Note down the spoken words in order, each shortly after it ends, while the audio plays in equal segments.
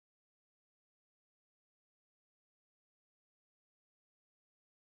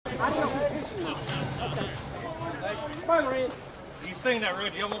You've seen that,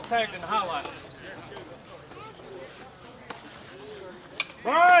 Reggie. I won't tag in the highlights.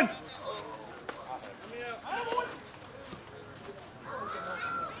 Run!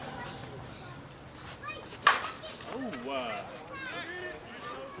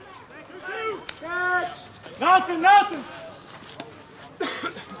 Nothing, nothing!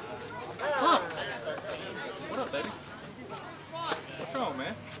 What up, baby? What's wrong,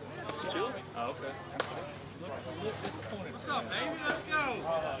 man? Just chilling? Oh, okay. Look disappointed. What's up, baby? Let's go!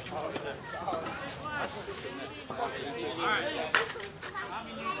 Alright.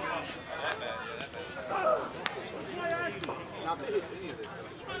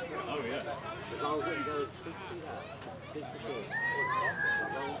 Oh, yeah. As long as it goes 6 feet high. 6 feet.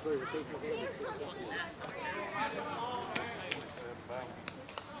 As long as it's 6 feet.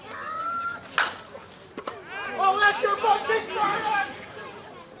 Oh, that's your butt, kick, Brian!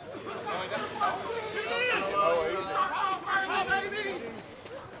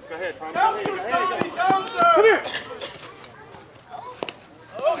 Go ahead, Frank. Come here!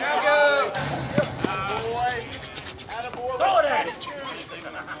 Oh, now go! Boy. Attaboy. Throw it at it!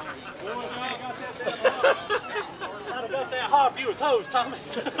 I'd have got that hop, you was hose,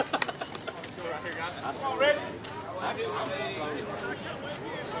 Thomas. Come on, Rick.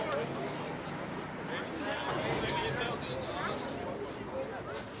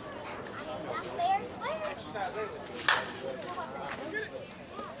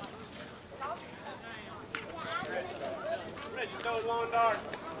 Reggie, throw his lawn dart.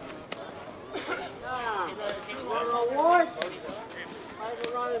 One-on-one. Over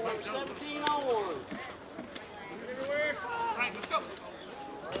running number 17 on 1. Frank, let's go.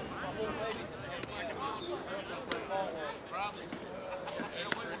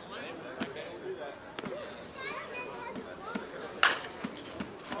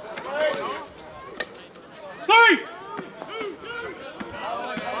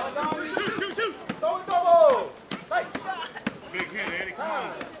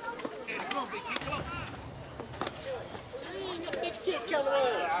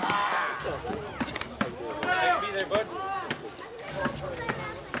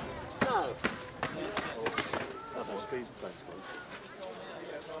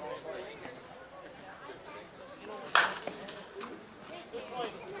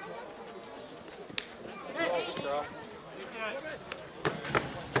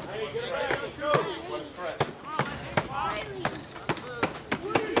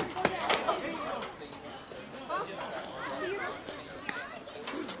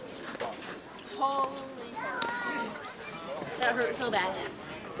 That hurt so bad.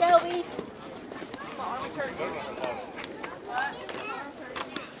 Shelby.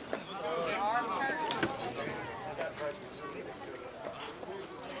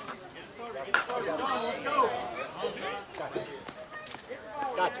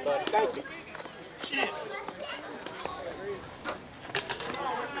 Gotcha, buddy. Thank you. Shit.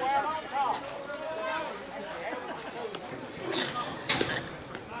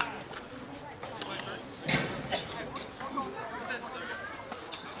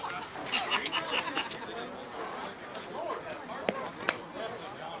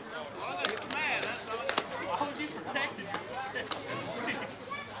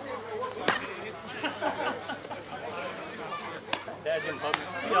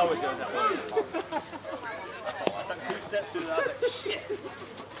 He always goes that way. I took 2 steps through it, I was like, shit.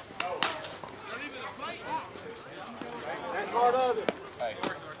 That's part of it. Hey.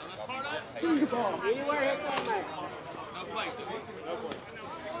 That's part of it? Seize the ball. Anywhere hits on there. No play. No play.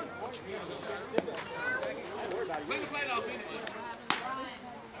 Bring the plate off anyway.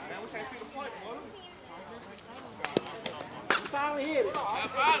 Man, we can't see the plate, boy. You finally hit it. I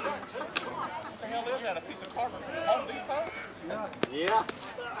found it. What the hell is that? A piece of carpet from Home Depot? Yeah.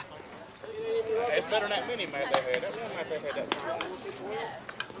 It's better than that mini mat they had. That one mat they had that time.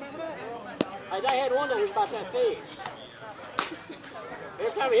 Remember that? Hey, they had one that was about that big.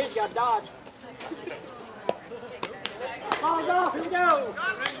 Every time he hits, you got to dodge. Ball's off, here we go.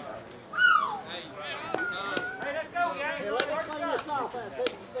 Hey, let's go, gang. Here, let me clean this off so you can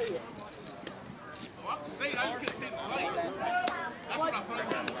see it. Well, I can see it, I just can't see the plate. That's what I think.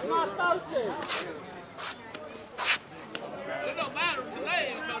 You're not supposed to. It don't matter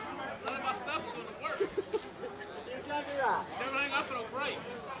today because none of my stuff's going to work. You're exactly right. Everything up and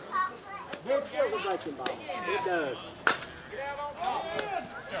breaks. This feels a breaking ball. Yeah. It does. Get out on top.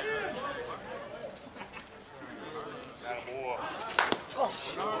 Attaboy. Oh,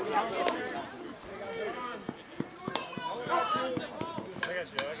 shit. I got you. There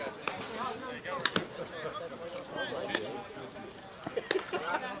you go.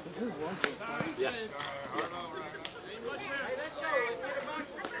 is 1.5. Yeah.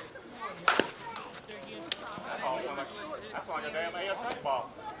 That's like a damn ASA ball.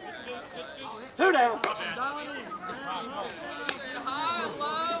 2 down. High,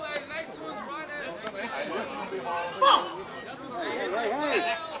 low, and next one's right Hey.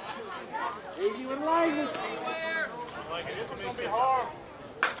 Easy with lazy. This one's going to be hard.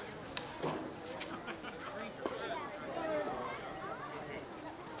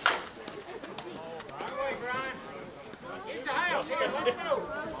 Get the house here. Let's go.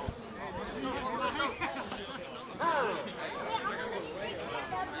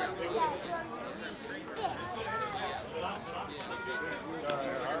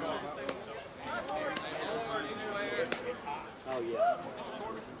 Oh, yeah.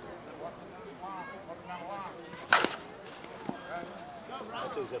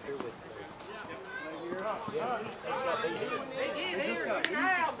 That's who's up here with me. Yeah.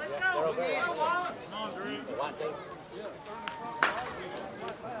 Let's go. The white tape.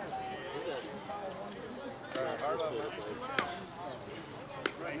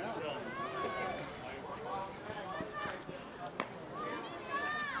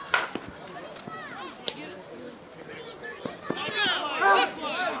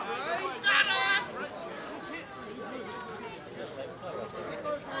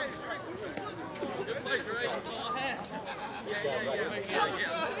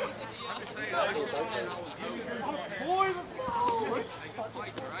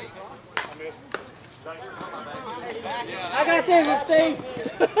 I got this, Steve.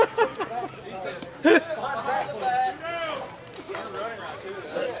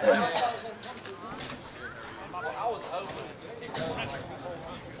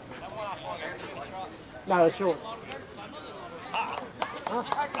 No, it's short.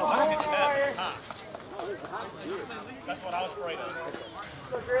 That's what I was afraid of.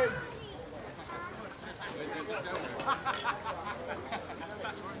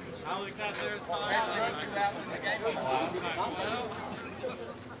 I only got there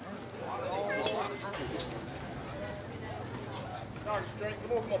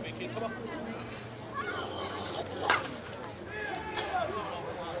Come on, big kid, come on.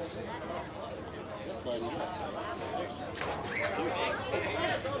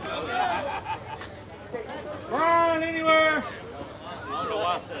 Run anywhere.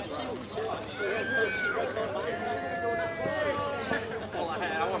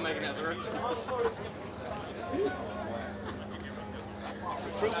 I wasn't making that through.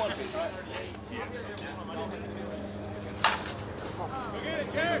 True one, right? Yeah.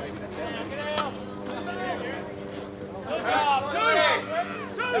 Good job.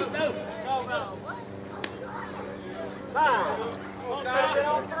 Good job.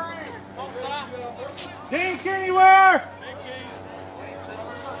 Dink anywhere.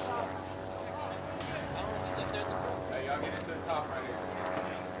 Hey, y'all get into the top right here.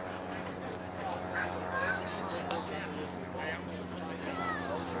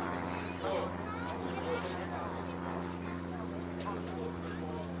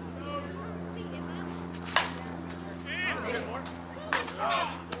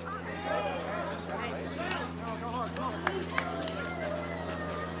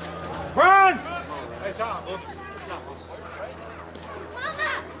 Run. Hey, Tom, look.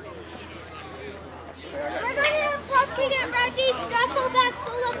 We're going to have to get Reggie's duffel bag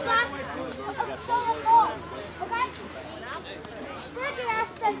full of balls. Okay? Reggie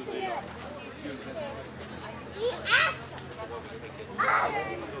asked us to do it. He asked us.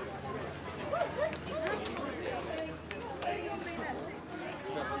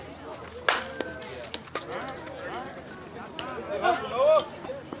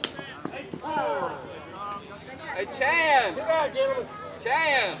 Hey, Chan!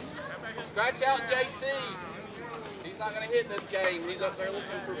 Chan! Scratch out JC. He's not going to hit this game. He's up there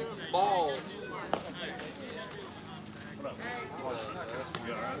looking for balls. Come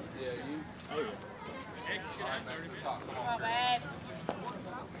on, babe.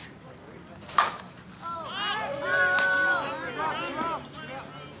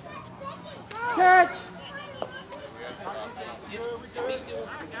 Catch.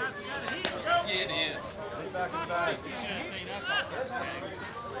 Yeah, it is.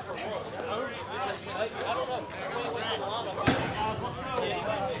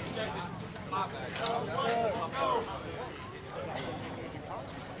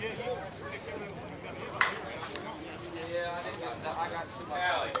 Yeah, I got too much.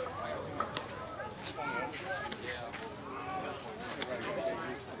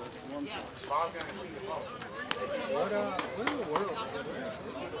 What in the world?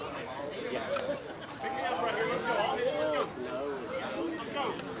 Pick me up right here. Let's go. Let's go. Let's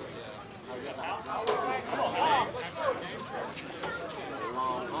go.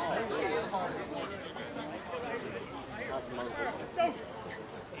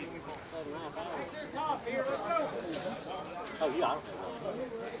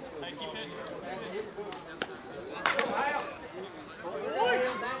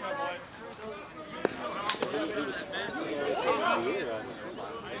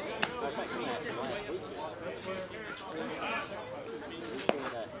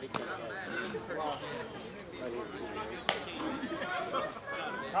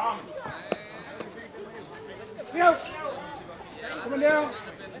 go. Coming down.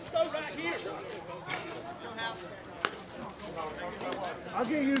 I'll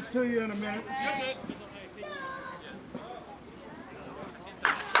get used to you in a minute.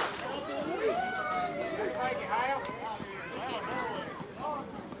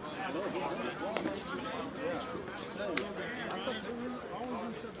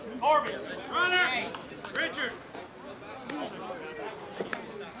 Harvey, runner, Richard.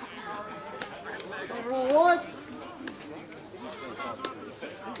 One.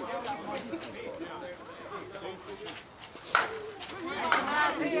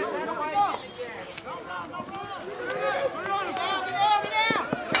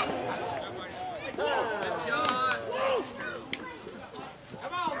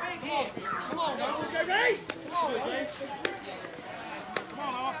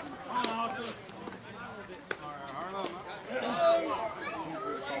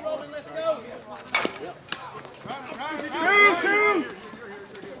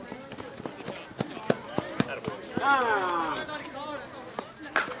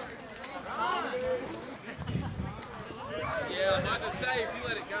 Yeah, not to say if you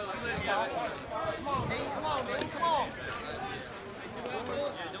let it go. Come on, Dean. Come on, Dean. Come on.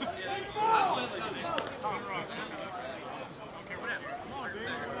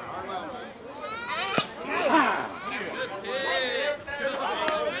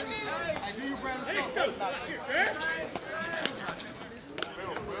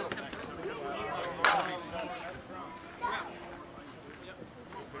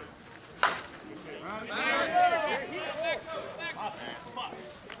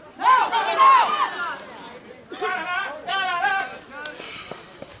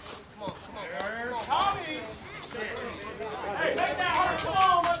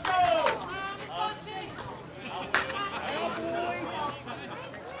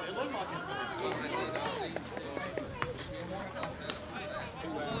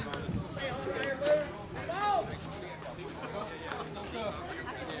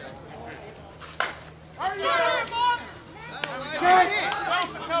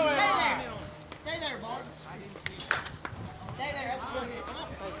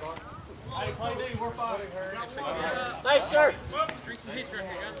 Thanks, sir.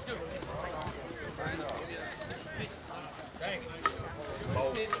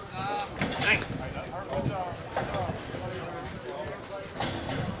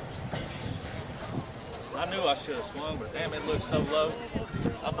 I knew I should have swung, but damn, it looked so low. I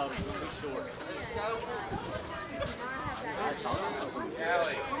thought it was going to be short.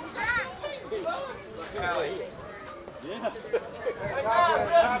 Callie. Yeah.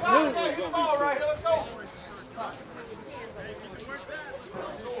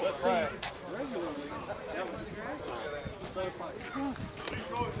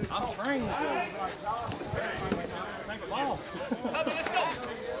 I'm trained to think of ball. Let's go. Let's go.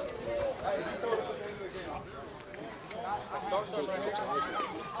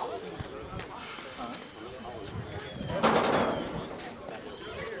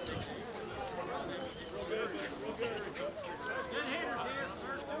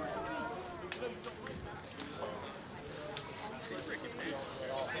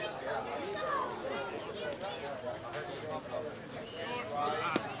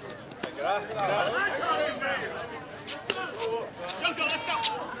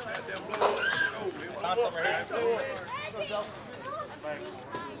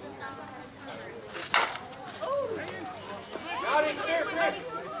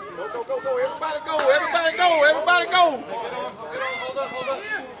 Go. Everybody go. Everybody go. Everybody go. Hold up.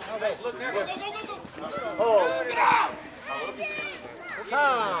 Look there. Go. Oh. Get out.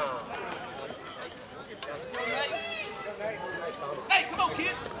 Hey, come on,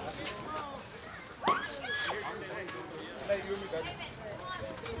 kid.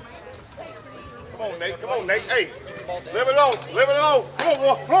 Come on, Nate. Hey, live it on. Come on,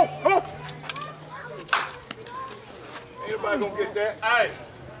 boy. Come on. Ain't nobody gonna get that. Hey.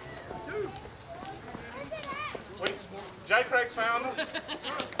 Wait, J. Craig found him.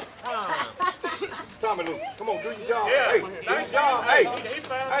 Tommy Lou, come on, do your job. Yeah, hey, do your job. Hey,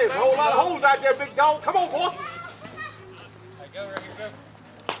 there's a whole lot of holes out there, big dog. Come on, boy. Hey, go right here, go.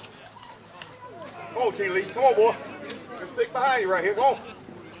 Come on, T-Lee. Come on, boy. Just stick behind you right here. Come on.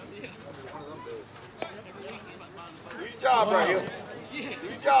 Do your job right here. Do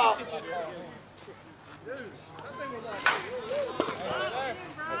your job.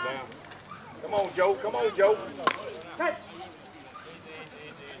 Come on, Joe. Come on, Joe. Hey.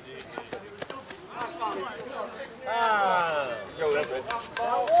 Joe, that's it.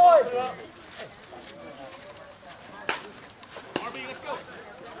 RB, let's go.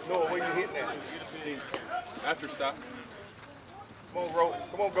 No, where you hitting at? After stop. Come on, Ro.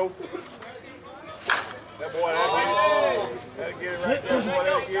 Come on, go. That boy, that'll get it right there, boy.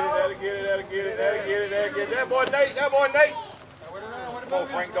 That'll get it. That boy, Nate. Come on,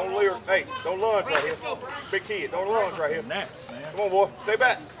 Frank, don't leer. Hey, don't lunge right here. Big kid, don't lunge right here. Naps, man. Come on, boy, stay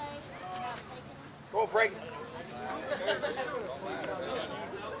back. Come on, Frank.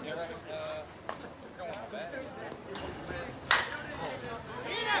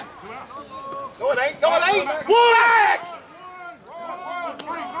 No, it ain't. Back!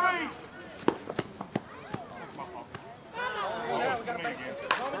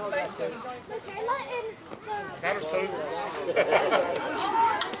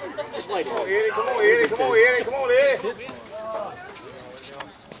 Come on, Eddie.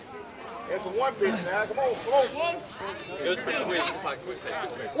 It's a one pitch now. Come on. It was pretty quick. It's like quick pitch.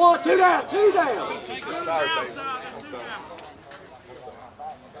 1, 2 down. Sorry, baby. I'm sorry.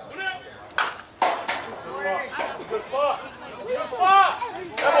 Good spot.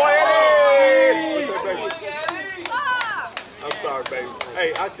 Come on, Eddie. I'm sorry, baby.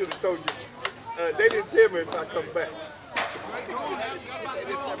 Hey, I should have told you. They didn't tell me if I come back.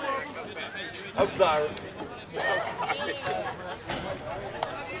 I'm sorry.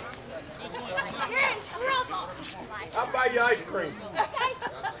 You're in trouble. I'll buy you ice cream.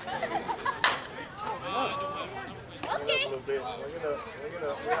 Okay. A little bit. We're all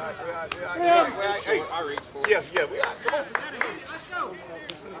right. Hey, I reached for it. yes, we got. Come on.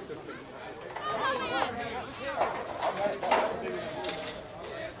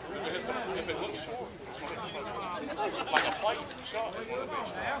 If it looks short, like a plate shot.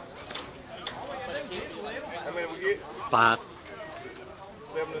 How many we get? 5.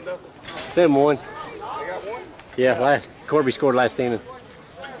 7-0. 7-1. They got one? Yeah, Corby scored last inning.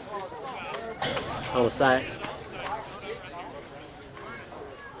 On the sack.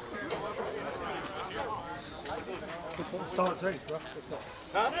 That's all it takes, bro.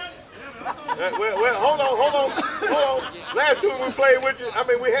 Huh? Well, hold on. Last two we played with you,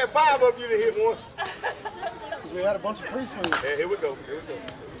 we had 5 of you to hit one. Because we had a bunch of free swings. Yeah, here we go.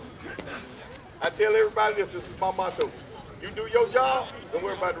 I tell everybody this is my motto. You do your job, don't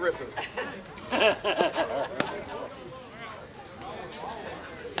worry about the rest of it.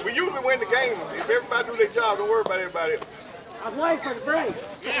 We usually win the game. If everybody do their job, don't worry about everybody else. I was waiting for the break.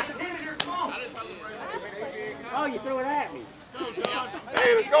 Oh, you threw it at me.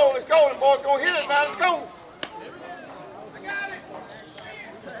 Hey, let's go. The boys gonna hit it now. Let's go.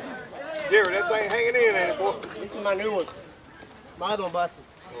 Jerry, that thing hanging in, ain't it, boy? This is my new one. My other one busted.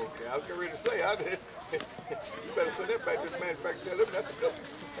 Okay, I was getting ready to say, you better send that back to the manufacturer. Tell them that's a good one.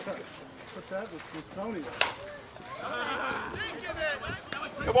 Put that with Smithsonian.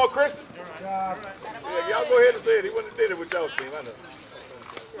 Come on, Chris. Yeah, y'all go ahead and say it. He wouldn't have did it with y'all's team, I know.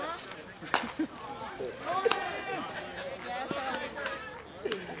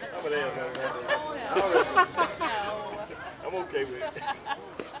 I'm an ass, I'm okay with it.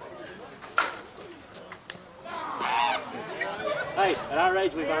 Hey, at our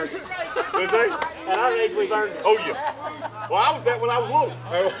age we've earned it. What's that? At our age we've earned it. Oh, yeah. Well, I was that when I was little.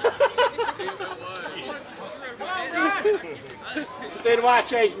 Then why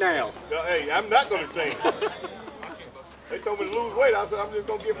change now? Hey, I'm not going to change. They told me to lose weight. I said, I'm just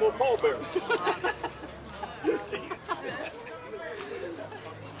going to get more pallbearers.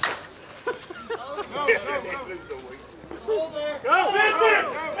 Go, Mister!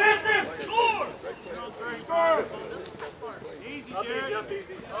 Score! Easy, Jared. Up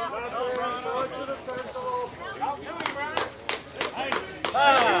easy.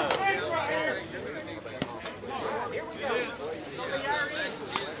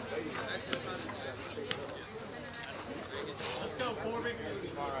 Let's go, Corbin.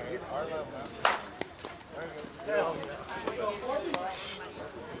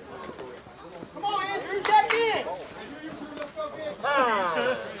 Come on, Andrew, check in. I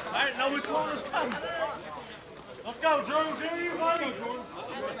didn't know which one was coming. Let's go, Drew. Do you, buddy?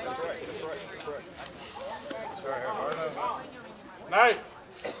 Night.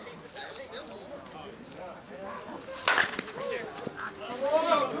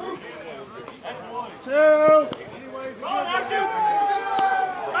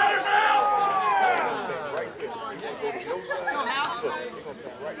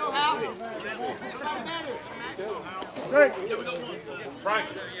 Frank.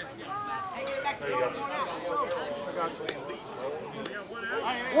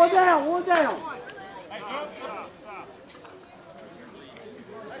 One down.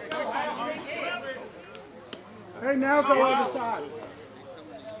 Hey, now go other side.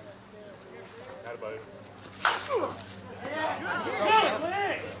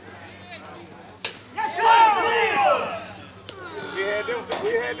 We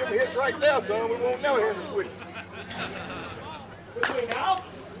had them hits right there, son. We won't never have to switch.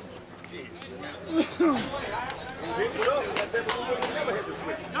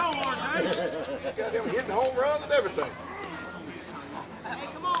 Got them hitting home runs and everything. Hey,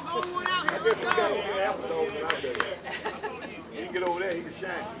 come on, go one out. I guess we got to get after those when I do it. He can get over there, he can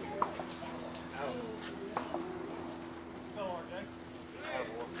shine.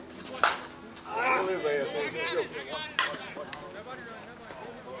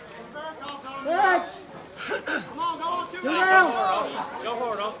 Come on, go on, 2 Two out. down. Go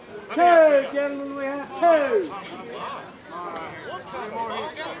hard, off. Two, gentlemen, we have two.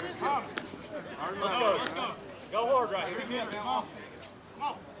 Go hard right here. Come on.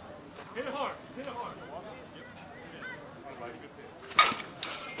 Hit it hard. Hit it hard.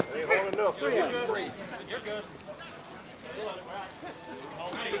 Ain't hard enough. They're hitting straight. You're good.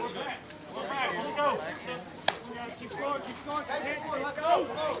 We're back. Let's go. You guys keep scoring, keep scoring. Let's go.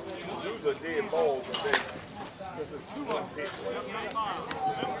 These are dead balls. This is 2-1 pitch.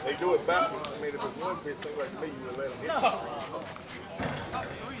 They do it backwards. I mean, if it's one pitch, things like me, you would let them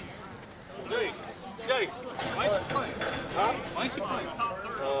hit. Jay, why ain't you playing? Huh? Why ain't you playing?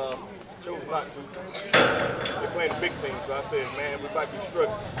 Chose not to. They're playing big teams, so I said, man, we might be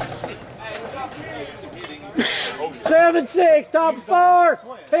struggling. 7-6, top of 4.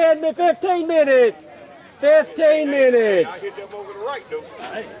 15 minutes. 15 minutes. I hit them over the right, though.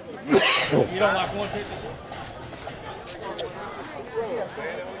 You don't like one pitch?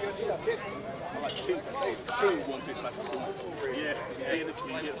 I like two. Two one pitch like this. Yeah, and if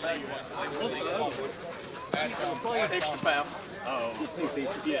you hit that, you want to extra foul. Oh.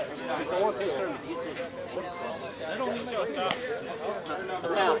 Yeah. It's a one pitch tournament. They don't need you to stop. A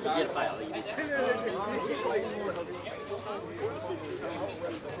foul, you get a foul.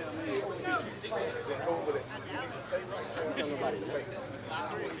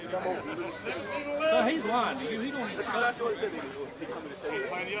 So he's lying to you. He don't even stop.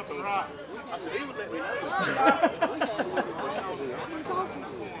 Line you up and rock. I said, he would let me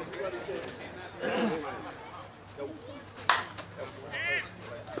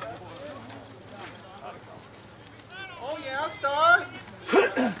Oh, yeah, I'll start.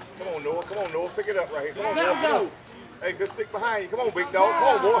 Come on, Noah. Come on, Noah. Pick it up right here. Come on, Noah. Come on. Hey, good stick behind you. Come on, big dog. Come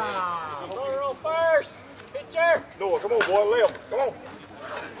on, boy. Throw on first. Pitcher. Noah, come on, boy. Left. Come on.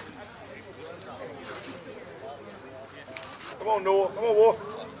 Come on, Noah. Come on, boy.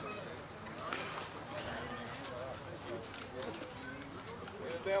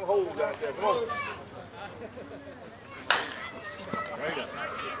 Damn holes out there. Come on.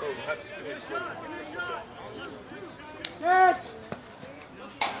 Catch.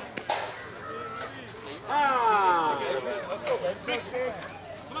 Ah. Let's go, baby.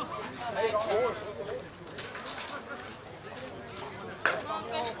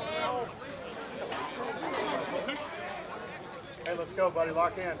 Hey, let's go, buddy.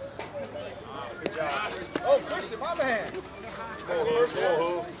 Lock in. Good job. Oh, Christian, my man. Come on, Herb. Come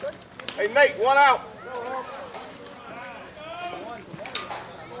on, Herb. Hey, Nate, one out.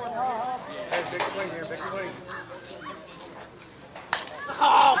 Hey, big swing here, big swing.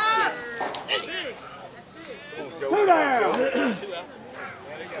 Two down.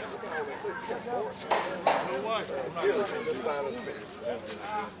 This side of the pitch.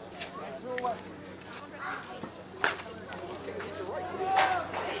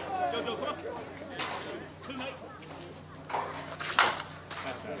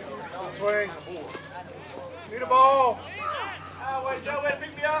 Swing. Need a ball. Oh, wait, Joe, wait,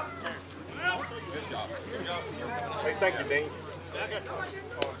 pick me up. Hey, thank you, Dean. I didn't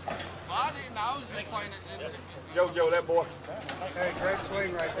know. I was just playing it. JoJo, that boy. Hey, great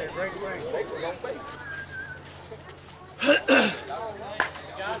swing right there. Great swing. Nate was on base.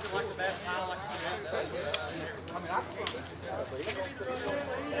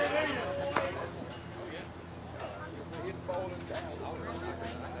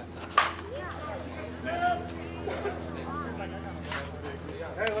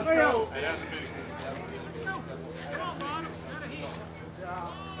 Hey, let's go.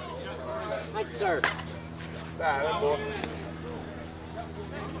 Thank you, sir. That boy.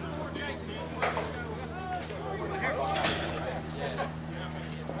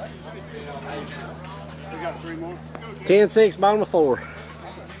 We got 3 more. 10-6, bottom of 4.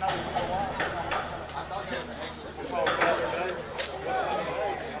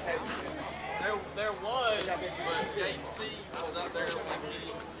 There was, but JC was up there when he.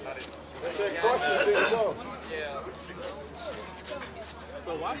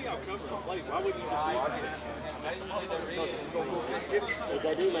 So why do y'all cover the plate? Why wouldn't you just do that?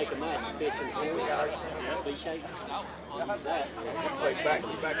 They do make a match. Fix and be shaky. Play back.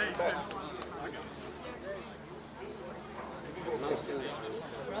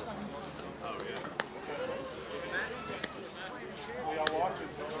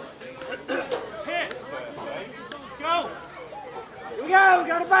 Go! Here we go, we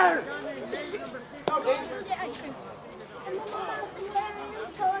got a batter.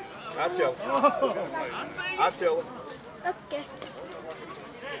 I tell her. Okay.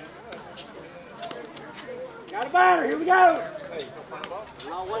 Got a batter, here we go.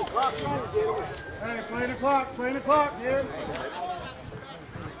 Long way clock's running, gentlemen. Hey, playing the clock, dude.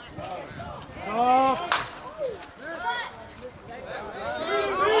 Off.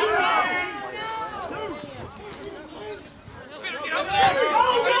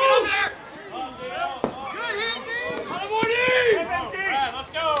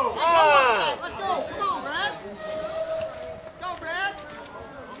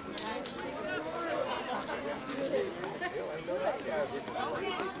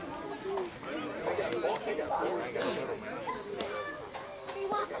 He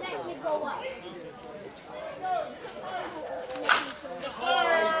won't let you go up.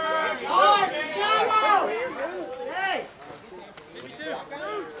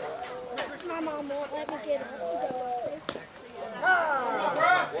 My mom won't let me get a hold of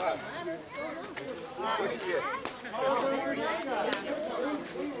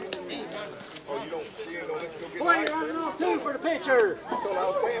Oh, you don't see it on this? Go get Boy, you're running off two for the pitcher. Tell her I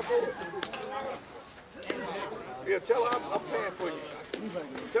was paying for it. Yeah, tell her I'm paying for you.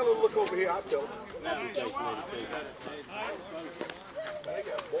 Tell her to look over here. I'll tell her. They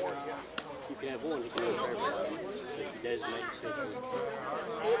got bored. You can have one, you can have everybody. If you designate the pitcher.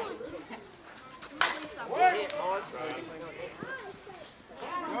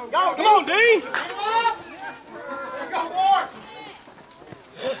 Go, come on, Dean!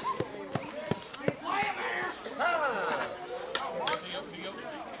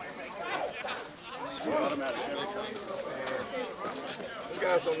 You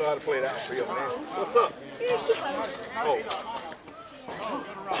guys don't know how to play that field, man. What's up? Oh.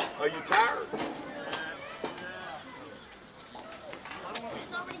 Are you tired?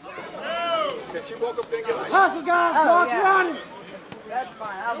 Can she walk up there and get ice? Hustle, guys, clock's running. That's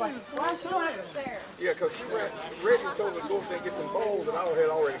fine. I was like, why should I have to stare? Yeah, because Reggie told me to go up there and get them bowls, and I had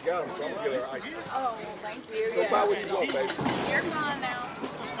already got them, so I'm going to get her ice. Oh, thank you. Go buy what you want, baby. You're fine now.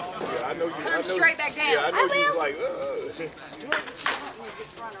 Yeah, I know you. Come straight back down. Yeah, I know you was like,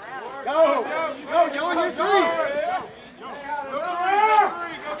 Just run around. Go, John, you're through.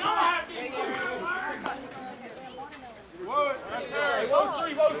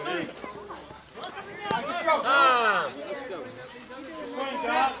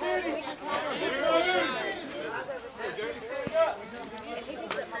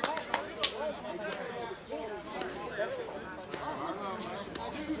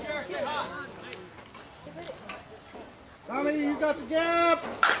 Tommy, you got the gap.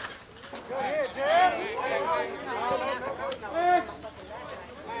 Go ahead, Jeff.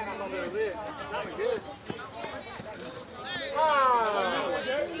 Man, I'm gonna do this. Sounding good.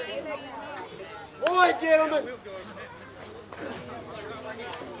 Boy, gentlemen.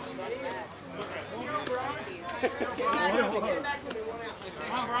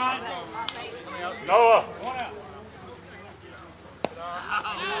 Noah.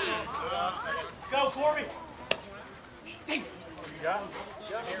 Go, Corby! Yeah.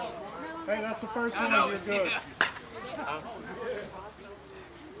 Hey, that's the first one. You're good.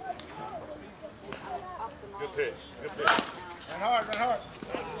 good pitch, good pitch. Run hard, run hard.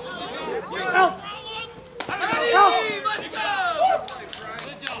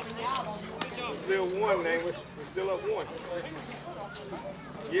 Still one, name. We're still up one.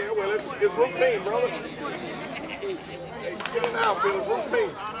 Yeah, well, it's routine, brother. Hey, get an outfield, it's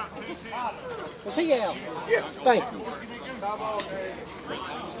routine. Was he out? Yes. Thank you.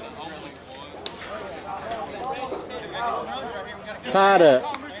 Tied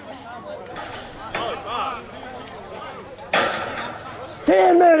up.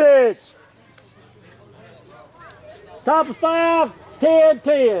 10 minutes. Top of 5,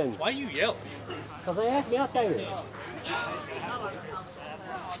 10-10. Why you yelling? Because they asked me out there.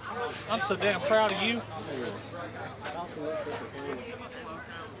 I'm so damn proud of you.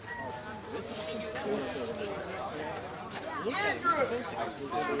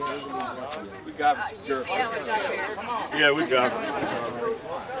 We got You see how much I care? Yeah, we got it.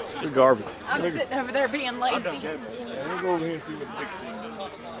 We're garbage. I'm sitting over there being lazy. We'll go over here and see what the big team does.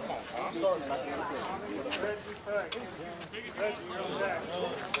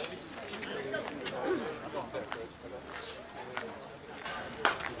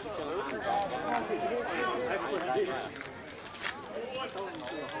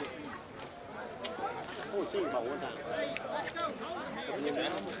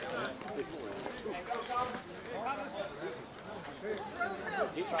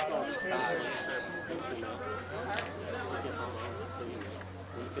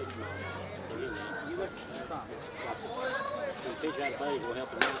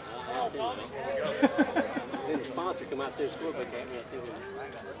 Then the sponsor come out there and score back at me.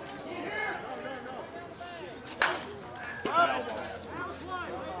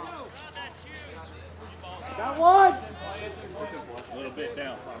 Got one! A little bit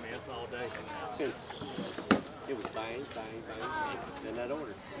down for me, that's all day. It was bang, bang, bang, in that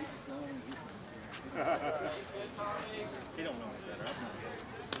order. He don't know me better.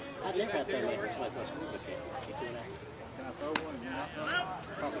 I'd never have done that. That's why I thought school back at me. Can I throw one? Yeah,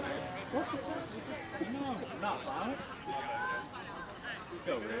 probably. No, I'm not violent.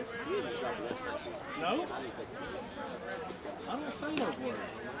 Go, Rick. No? I don't say those words.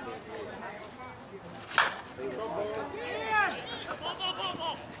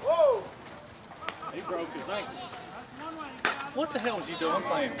 Whoa! He broke his ankles. What the hell was you doing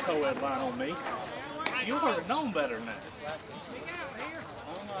playing co-ed line on me? You would have known better than that.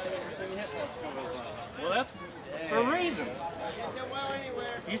 Well, that's for reasons.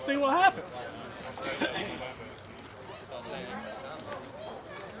 You see what happens.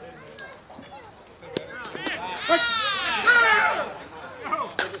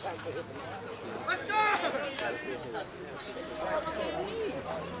 Let's go!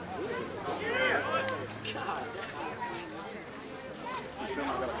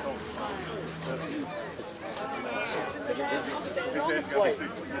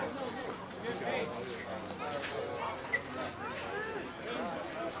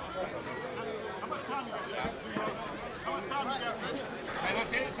 How much time you got, Rich? Hey,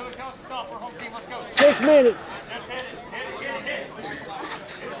 let's hit it until it comes to stop. We're home team. Let's go. 6 minutes. Let's hit it.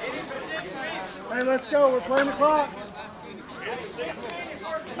 Hey, let's go. We're playing the clock.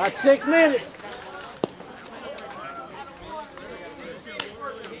 That's 6 minutes.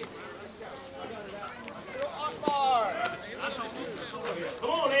 Come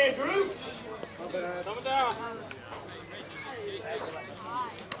on, Andrew. Coming down.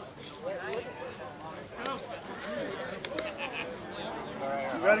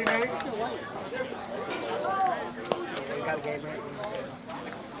 You ready, Nate?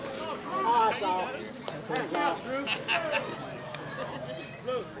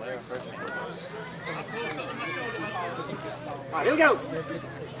 All right, here we go.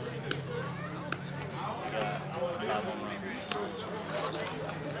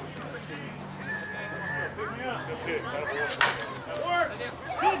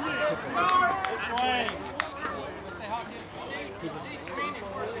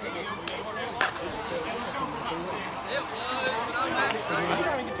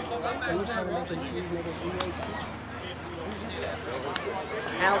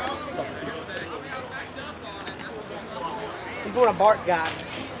 House. He's one of Bart's guys.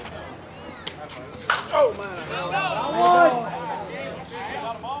 Oh, man.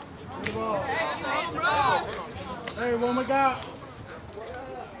 Hey, what we got?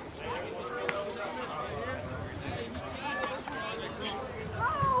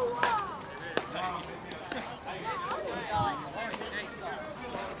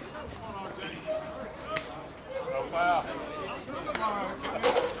 Wow.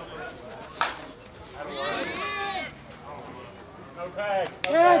 No tag.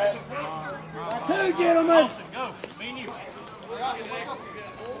 Catch. Two, gentlemen. Go. Me and you.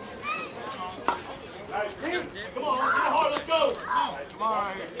 Come on, let's get hard. Let's go. Come on,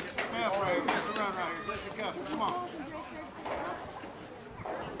 right here. Half right here. Let's run right here. Let's go. Come on.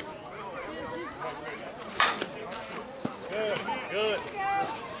 Good. Good.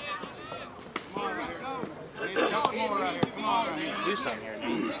 Come on right here. Need a couple more right here. Come on right here. Do something here,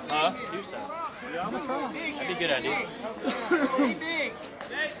 Nate. Huh? Do something. Yeah, I'm gonna try. That'd be a good idea. Hey, big.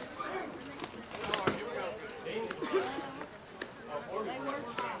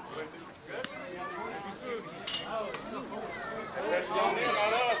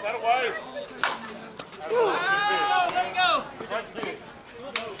 Not us. That away. Let it go.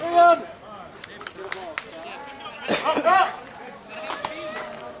 Bring up.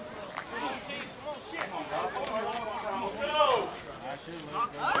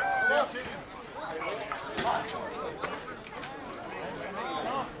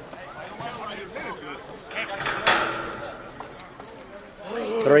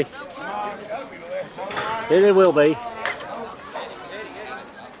 Three. It will be.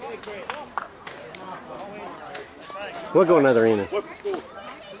 We'll go another inning. What's the score?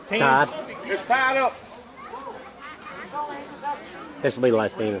 Tied. It's tied up. This will be the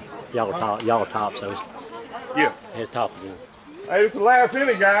last inning. Y'all are top, so Yeah. it's top again. Hey, it's the last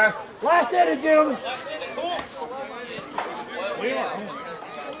inning, guys. Last inning, gentlemen. Here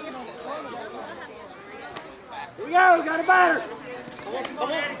we go. Got a batter.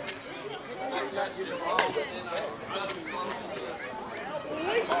 Come on.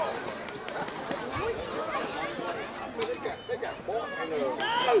 They got Bart and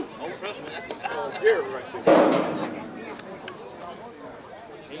Jerry right there.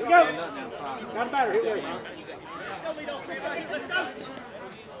 Here we go. Got a batter. Here we go.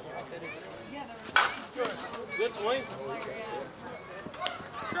 Good swing.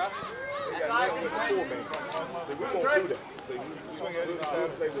 We got nailed with the 4 man. We won't do that. We swing at it and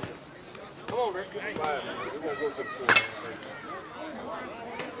stay with it. Come on, Rick. 5 man. We won't go to the 4 man.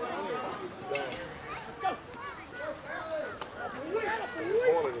 It's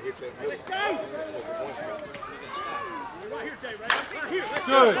harder to hit that middle.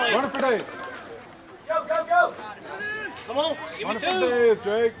 Good. Running for Dave. Go, go, go. Come on. Give me Running for 2. Dave,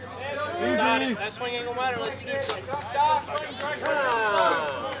 Jake. Easy. That swing ain't gonna matter unless you do something.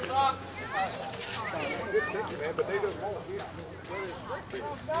 Man, but they just won't hit.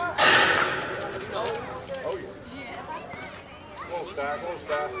 Oh, yeah. Come on, Sty. Come on,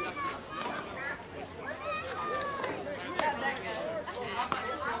 Sty.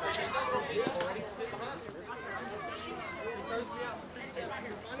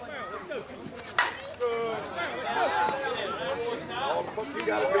 All the fuck you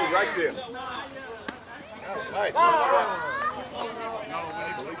gotta do right there. Nice.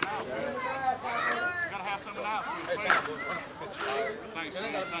 Gotta have someone else. Thanks.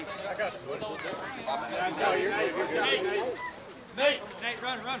 Nate,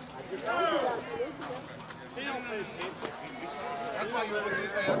 run. That's why you're looking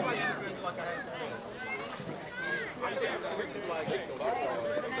like a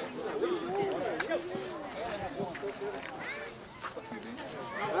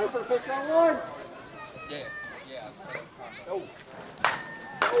For pitch on one.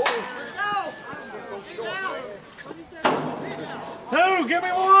 Two, give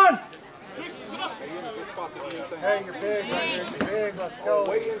me one. Hey, you're big right here. You're big. Let's go.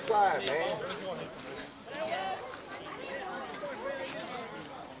 Way inside, man.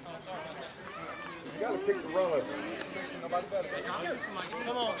 You gotta pick the run up. Nobody better.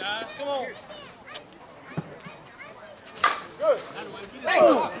 Come on, guys. Come on. Good.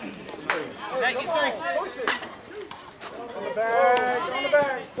 Nate, get 3. Push it. On the bag. On the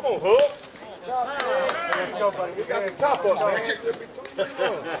bag. Come on, Hook. Let's go, buddy. You got the top up, man.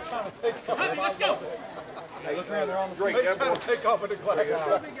 Let's go. Hey, look around, they're on the break. They're trying to take off with the glasses.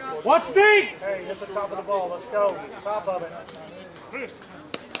 Watch deep. Hey, hit the top of the ball. Let's go. Top of it.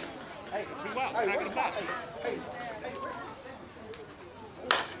 Hey, 2 out. Hey, what about? Hey.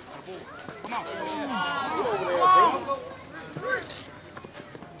 Come on. Get over there, baby.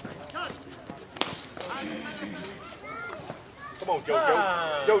 Come on, JoJo.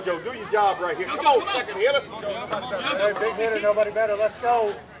 JoJo, do your job right here. Come on, second hitter. Hey, big hitter, nobody better. Let's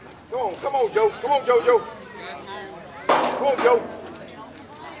go. Come on, Joe. Come on, JoJo. Come on, Joe.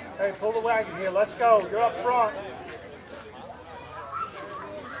 Hey, pull the wagon here. Let's go. You're up front.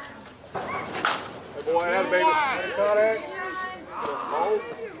 Hey, boy, that baby. Got it.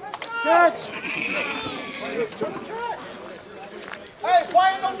 Catch. Hey, play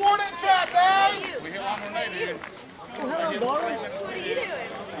in the warning track, Dave. We hit longer than they did. What are you doing?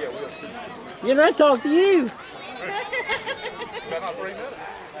 You're not talking to you. Is that not 3 minutes?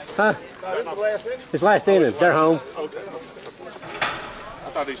 Huh? No, this is the last inning. It's last inning. They're home. Okay. I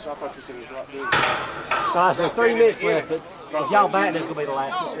thought you said it was right there. I said 3 minutes left, but if y'all batting, it's gonna be the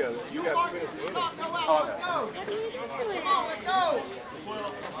last one. Yeah, you got 2 minutes in. Oh, they're home.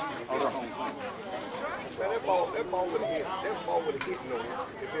 Man, that ball would have hit. That ball would have hit no if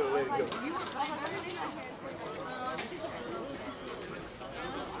he'd have let it go.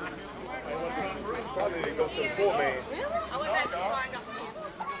 Probably didn't go to the 4 man. I went back to the car and got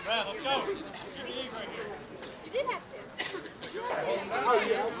Brad, let's go. You did have to. You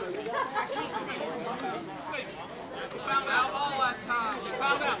found out all last time. You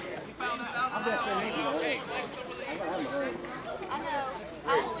found out. I know.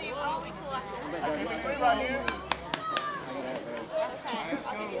 I'll leave till after.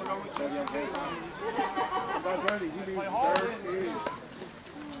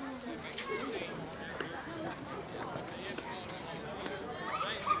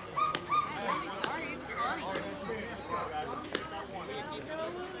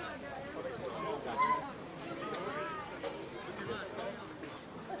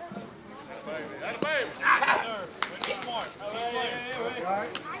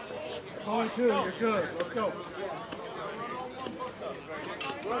 Only 2, you're good. Let's go.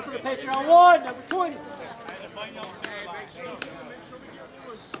 Run for the pitcher on 1, number 20.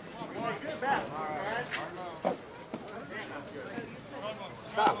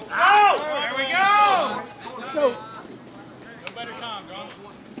 There we go! Let's go. No better time, John.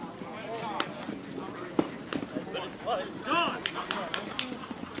 Gone.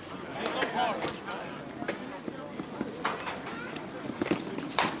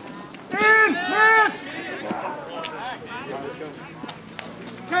 In, miss!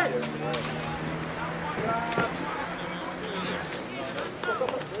 Okay.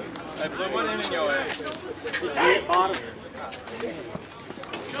 Hey, Blue, what inning y'all at? You see it, bottom.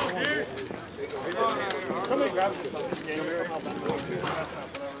 Somebody grab this game here.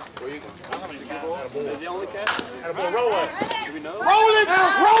 The only catch? Roll it. Do we know? Roll it!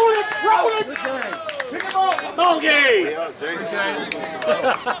 Roll it! Roll it! Pick him up! Bogey!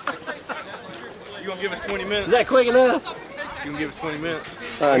 You gonna give us 20 minutes? Is that quick enough? You gonna give us 20 minutes?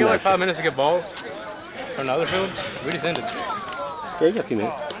 No, We got like 5 minutes to get balls from the other field. We just ended. Yeah, you got a few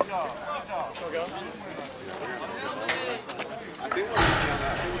minutes.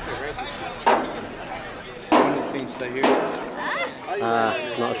 When does Scene stay here?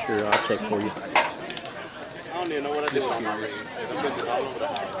 Not sure. I'll check for you. I don't even know what I did on my ring. I've been just all over the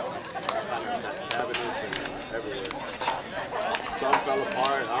house. Cabinets and everywhere. Some fell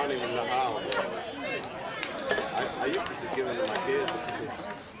apart. I don't even know how. I used to just give them to my kids.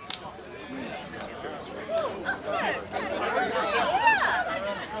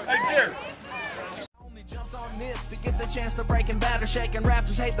 Hey, Jerry. Jumped on this to get the chance to break and batter. Shaking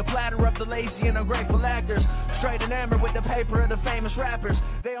Raptors hate the platter of the lazy and ungrateful actors. Straight and amber with the paper of the famous rappers.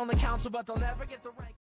 They on the council, but they'll never get the rank.